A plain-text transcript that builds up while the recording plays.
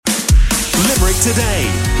Limerick Today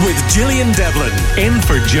with Gillian Devlin in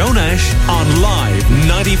for Joe Nash on Live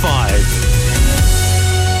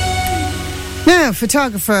 95. Now,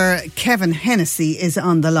 photographer Kevin Hennessy is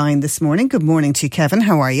on the line this morning. Good morning to you, Kevin.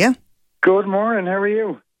 How are you? Good morning. How are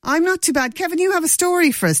you? I'm not too bad. Kevin, you have a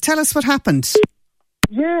story for us. Tell us what happened.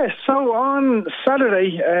 Yeah, so on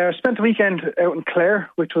Saturday, I spent the weekend out in Clare,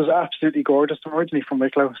 which was absolutely gorgeous. I'm originally from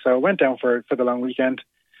Wicklow, so I went down for the long weekend.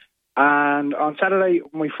 And on Saturday,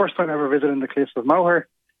 my first time ever visiting the Cliffs of Moher.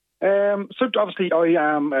 So obviously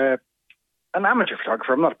I am an amateur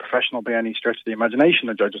photographer. I'm not a professional by any stretch of the imagination.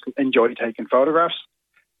 I just enjoy taking photographs.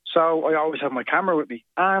 So I always have my camera with me.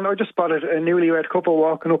 And I just spotted a newlywed couple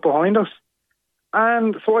walking up behind us.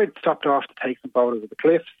 And so I stopped off to take some photos of the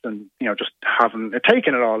cliffs and, just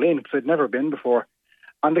taking it all in because I'd never been before.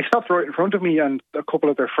 And they stopped right in front of me and a couple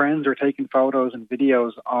of their friends were taking photos and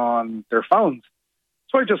videos on their phones.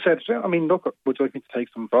 So I just said, look, would you like me to take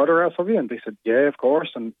some photographs of you? And they said, yeah, of course.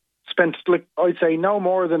 And spent, I'd say no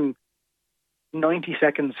more than 90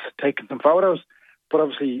 seconds taking some photos. But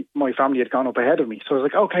obviously my family had gone up ahead of me. So I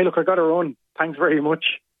was like, okay, look, I got to run. Thanks very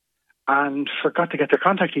much. And forgot to get their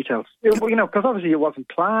contact details. Because obviously it wasn't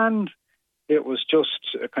planned. It was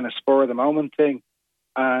just a kind of spur of the moment thing.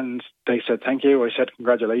 And they said, thank you. I said,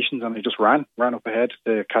 congratulations. And I just ran up ahead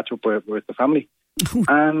to catch up with the family.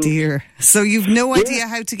 Oh, dear. So you've no idea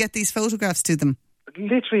how to get these photographs to them?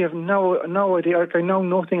 Literally have no idea. I know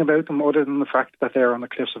nothing about them other than the fact that they're on the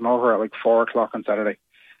Cliffs of Moher at 4 o'clock on Saturday.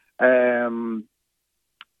 I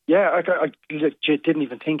didn't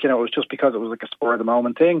even think, it was just because it was a spur of the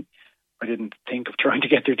moment thing. I didn't think of trying to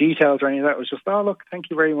get their details or any of that. It was just, look, thank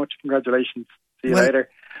you very much. Congratulations. See you later.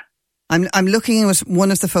 I'm looking at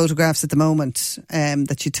one of the photographs at the moment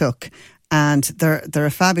that you took. And they're a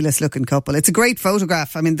fabulous looking couple. It's a great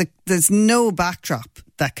photograph. There's no backdrop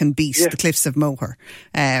that can beat the Cliffs of Moher.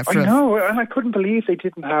 I know, and I couldn't believe they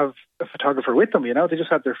didn't have a photographer with them, They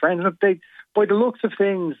just had their friends. By the looks of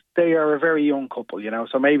things, they are a very young couple,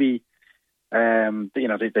 So maybe,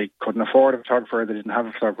 they couldn't afford a photographer. They didn't have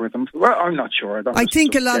a photographer with them. Well, I'm not sure. I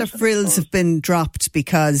think a lot of frills have been dropped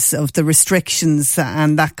because of the restrictions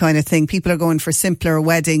and that kind of thing. People are going for simpler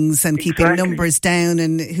weddings and keeping numbers down,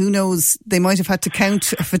 and who knows, they might have had to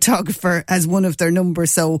count a photographer as one of their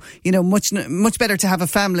numbers. So, much better to have a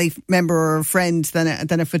family member or a friend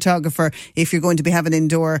than a photographer if you're going to be having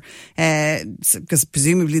indoor, because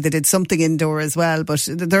presumably they did something indoor as well. But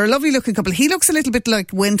they're a lovely looking couple. He looks a little bit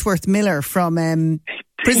like Wentworth Miller from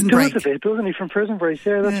Prison Break. Doesn't he, from Prison Break?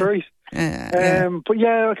 Yeah, that's right. But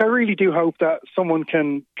I really do hope that someone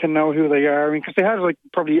can know who they are. Because they had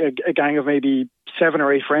probably a gang of maybe 7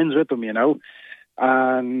 or 8 friends with them,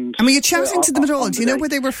 And were you chatting to them at all? Do you know where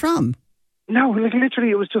they were from? No, literally,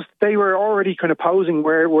 it was just they were already kind of posing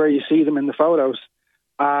where you see them in the photos,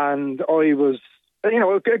 and I was,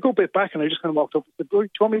 a good bit back, and I just kind of walked up and said, "Do you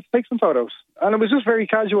want me to take some photos?" And it was just very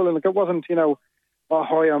casual, and it wasn't, oh,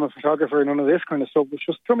 hi, I'm a photographer, none of this kind of stuff. It was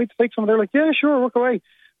just, do you want me to take some? They're like, yeah, sure, walk away.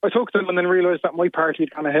 I took them and then realised that my party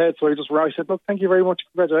had gone ahead, so I said, look, thank you very much,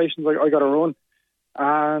 congratulations, I got to run.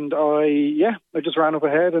 And I just ran up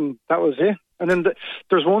ahead, and that was it. And then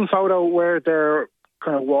there's one photo where they're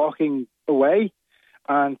kind of walking away,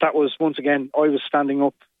 and that was, once again, I was standing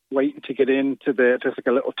up waiting to get into there's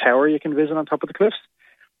a little tower you can visit on top of the cliffs.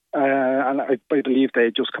 And I believe they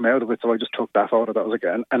had just come out of it, so I just took that photo. That was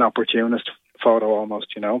an opportunist photo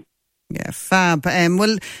almost, Yeah, fab.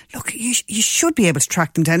 Well, look, you should be able to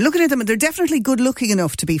track them down. Looking at them, they're definitely good looking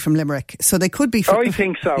enough to be from Limerick, so they could be. I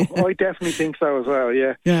think so. I definitely think so as well.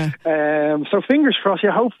 Yeah. Yeah. So fingers crossed.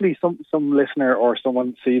 Yeah. Hopefully, some listener or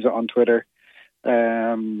someone sees it on Twitter.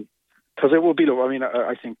 Because it will be.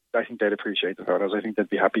 I think they'd appreciate the photos. I think they'd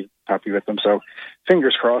be happy with them. So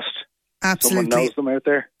fingers crossed. Absolutely. Someone knows them out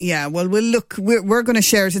there. Yeah, well, look, we're going to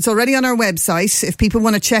share it. It's already on our website. If people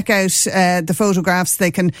want to check out the photographs,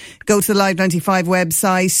 they can go to the Live 95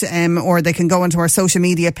 website, or they can go onto our social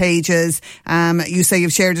media pages. You say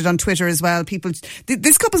you've shared it on Twitter as well.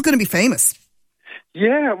 This couple's going to be famous.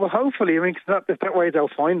 Yeah, well, hopefully. That way they'll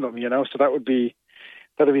find them, so that'd be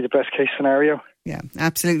the best case scenario. Yeah,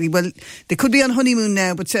 absolutely. Well, they could be on honeymoon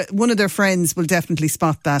now, but one of their friends will definitely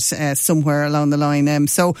spot that somewhere along the line.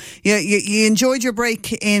 So, you enjoyed your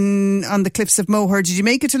break on the Cliffs of Moher. Did you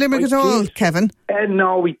make it to Limerick at all, Kevin?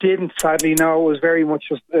 No, we didn't, sadly. No, it was very much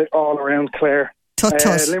just all around Clare. Tut.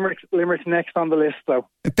 Limerick's next on the list, though.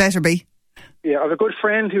 It better be. Yeah, I have a good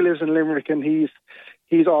friend who lives in Limerick, and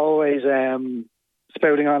he's always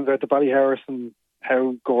spouting on about the Ballyhowers and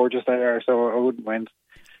how gorgeous they are, so I wouldn't mind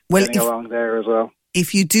getting along there as well.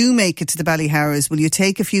 If you do make it to the Ballyhowers, will you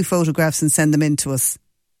take a few photographs and send them in to us?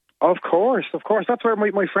 Of course. That's where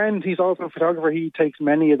my friend, he's also a photographer, he takes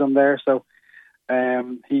many of them there. So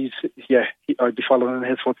I'd be following in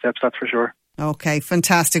his footsteps, that's for sure. Okay,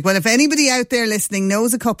 fantastic. Well, if anybody out there listening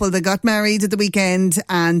knows a couple that got married at the weekend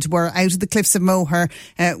and were out at the Cliffs of Moher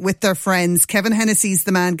with their friends, Kevin Hennessy's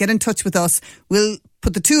the man. Get in touch with us. We'll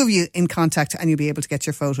put the two of you in contact and you'll be able to get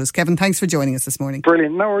your photos. Kevin, thanks for joining us this morning.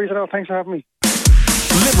 Brilliant. No worries at all. Thanks for having me.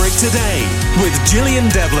 Limerick Today with Gillian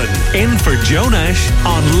Devlin in for Joe Nash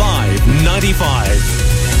on Live 95.